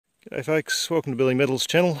G'day folks, welcome to Billy Metals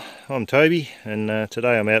channel. I'm Toby and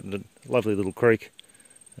today I'm out in a lovely little creek,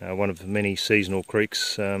 one of the many seasonal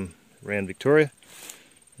creeks around Victoria,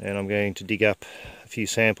 and I'm going to dig up a few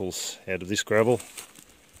samples out of this gravel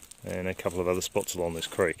and a couple of other spots along this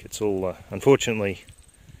creek. It's all unfortunately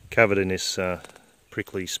covered in this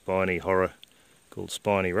prickly spiny horror called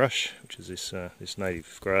spiny rush, which is this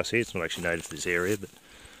native grass here. It's not actually native to this area, but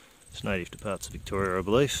it's native to parts of Victoria, I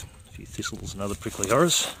believe. A few thistles and other prickly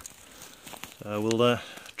horrors. We'll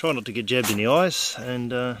try not to get jabbed in the eyes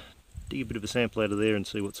and dig a bit of a sample out of there and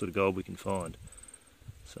see what sort of gold we can find.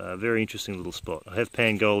 So a very interesting little spot. I have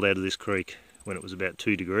panned gold out of this creek when it was about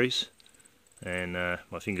 2 degrees and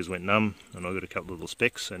my fingers went numb and I got a couple of little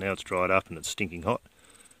specks, so now it's dried up and it's stinking hot.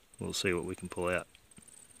 We'll see what we can pull out.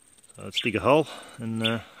 So let's dig a hole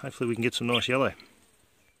and hopefully we can get some nice yellow.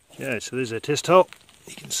 Okay, so there's our test hole.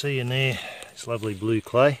 You can see in there this lovely blue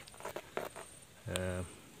clay.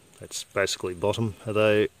 That's basically bottom,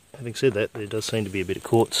 although having said that, there does seem to be a bit of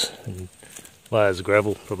quartz and layers of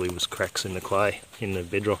gravel. Probably was cracks in the clay, in the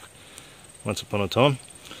bedrock once upon a time.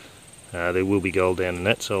 There will be gold down in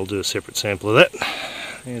that, so I'll do a separate sample of that.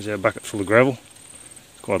 Here's our bucket full of gravel.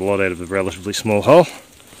 Quite a lot out of a relatively small hole.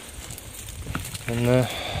 And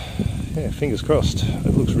yeah, fingers crossed.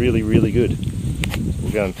 It looks really, really good.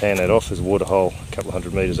 We'll go and pan that off. There's a water hole a couple of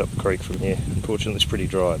 100 metres up the creek from here. Unfortunately it's pretty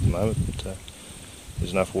dry at the moment, but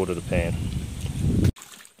there's enough water to pan.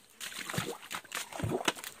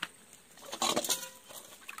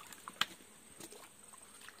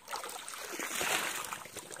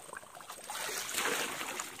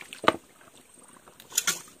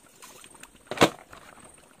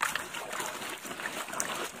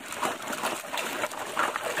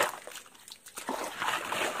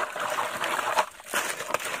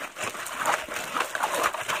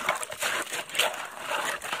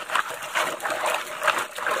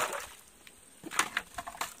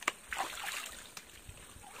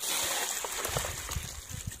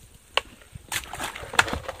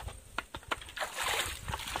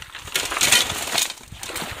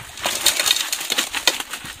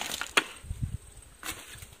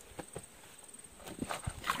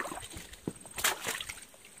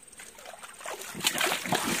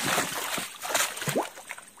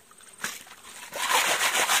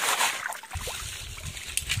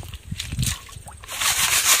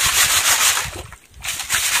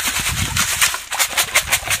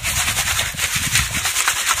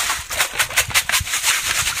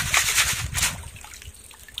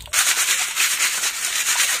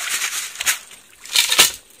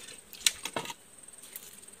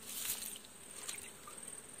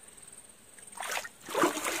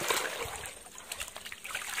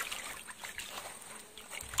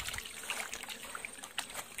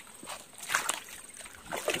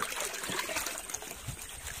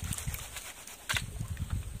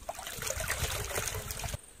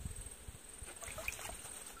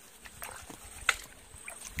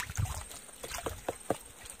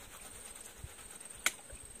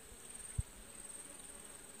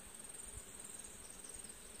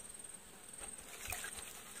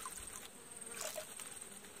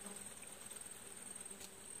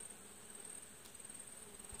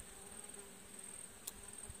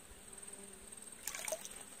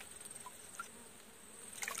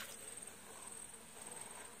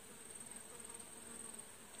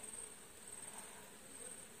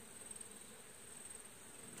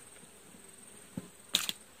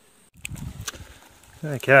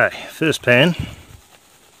 Okay, first pan.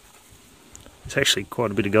 There's actually quite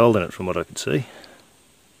a bit of gold in it from what I could see.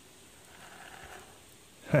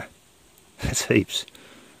 That's heaps.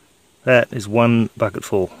 That is one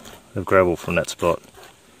bucketful of gravel from that spot.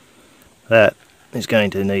 That is going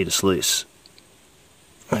to need a sluice.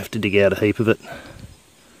 I have to dig out a heap of it.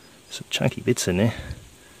 Some chunky bits in there.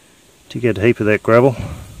 Dig out a heap of that gravel.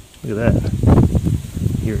 Look at that.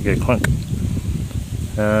 Here it go, clunk.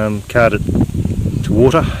 Cart it to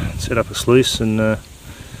water, set up a sluice and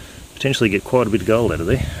potentially get quite a bit of gold out of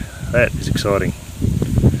there. That is exciting.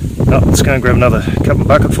 Oh, let's go and grab another couple of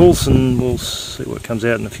bucketfuls and we'll see what comes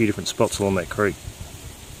out in a few different spots along that creek.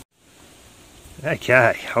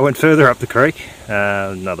 Okay, I went further up the creek,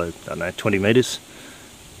 another, I don't know, 20 metres,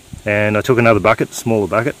 and I took another bucket, smaller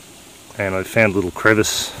bucket, and I found a little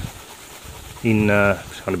crevice in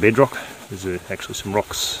kind of bedrock. There's actually some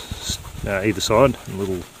rocks either side, and a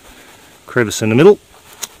little crevice in the middle,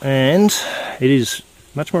 and it is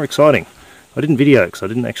much more exciting. I didn't video because I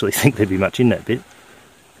didn't actually think there'd be much in that bit.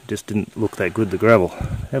 It just didn't look that good, the gravel.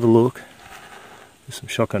 Have a look. There's some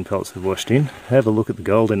shotgun pellets that washed in. Have a look at the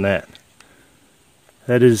gold in that.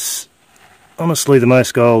 That is honestly the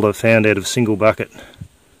most gold I've found out of a single bucket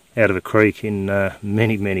out of a creek in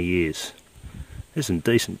many years. There's some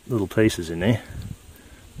decent little pieces in there.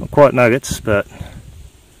 Not quite nuggets, but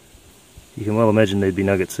you can well imagine there'd be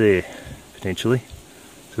nuggets there, potentially.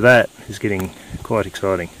 So that is getting quite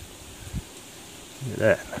exciting. Look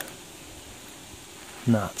at that.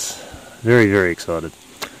 Nuts. Very excited.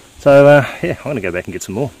 So yeah, I'm going to go back and get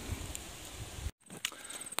some more.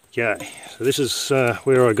 Okay, so this is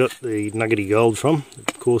where I got the nuggety gold from,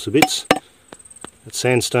 the coarser bits. That's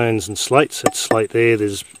sandstones and slates. That's slate there.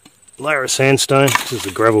 There's a layer of sandstone. This is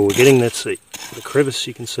the gravel we're getting. That's the crevice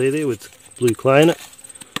you can see there with blue clay in it.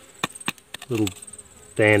 Little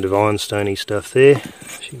band of ironstony stuff there.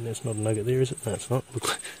 Actually, that's not a nugget there, is it? No, it's not.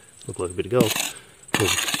 Look like a bit of gold.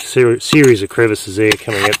 There's a series of crevices there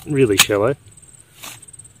coming out really shallow.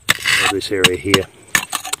 This area here.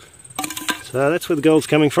 So that's where the gold's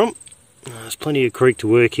coming from. There's plenty of creek to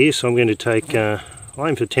work here, so I'm going to take, I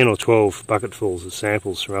aim for 10 or 12 bucketfuls of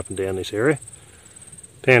samples from up and down this area.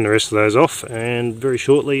 Pound the rest of those off, and very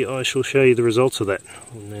shortly I shall show you the results of that.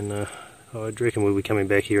 And then I reckon we'll be coming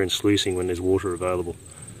back here and sluicing when there's water available.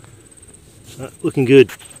 So, looking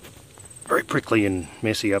good. Very prickly and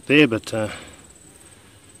messy up there, but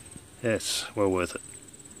it's well worth it.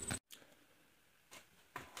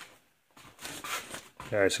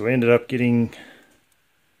 Okay, so we ended up getting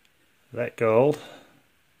that gold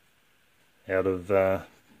out of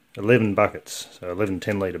 11 buckets, so 11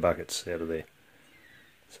 10-litre buckets out of there.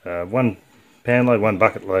 So one pound load, one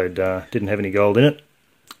bucket load didn't have any gold in it.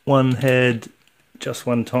 One had just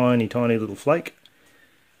one tiny little flake,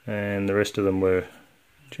 and the rest of them were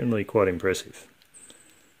generally quite impressive.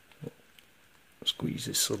 Squeeze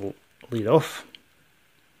this little lid off.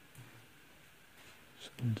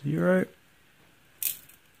 0.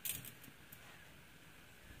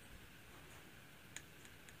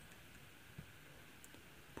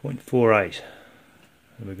 0.48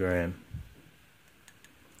 of a gram.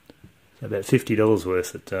 So about $50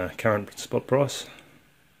 worth at current spot price.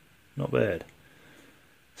 Not bad.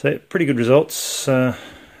 So pretty good results. Yeah,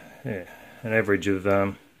 an average of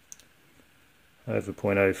over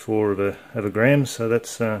 0.04 of a gram. So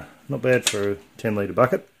that's not bad for a 10-litre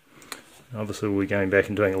bucket. Obviously we'll be going back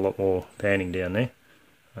and doing a lot more panning down there.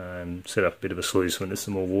 And set up a bit of a sluice when there's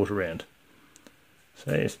some more water around.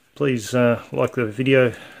 So yes, please like the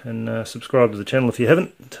video and subscribe to the channel if you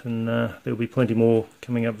haven't, and there'll be plenty more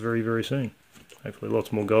coming up very soon. Hopefully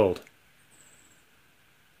lots more gold.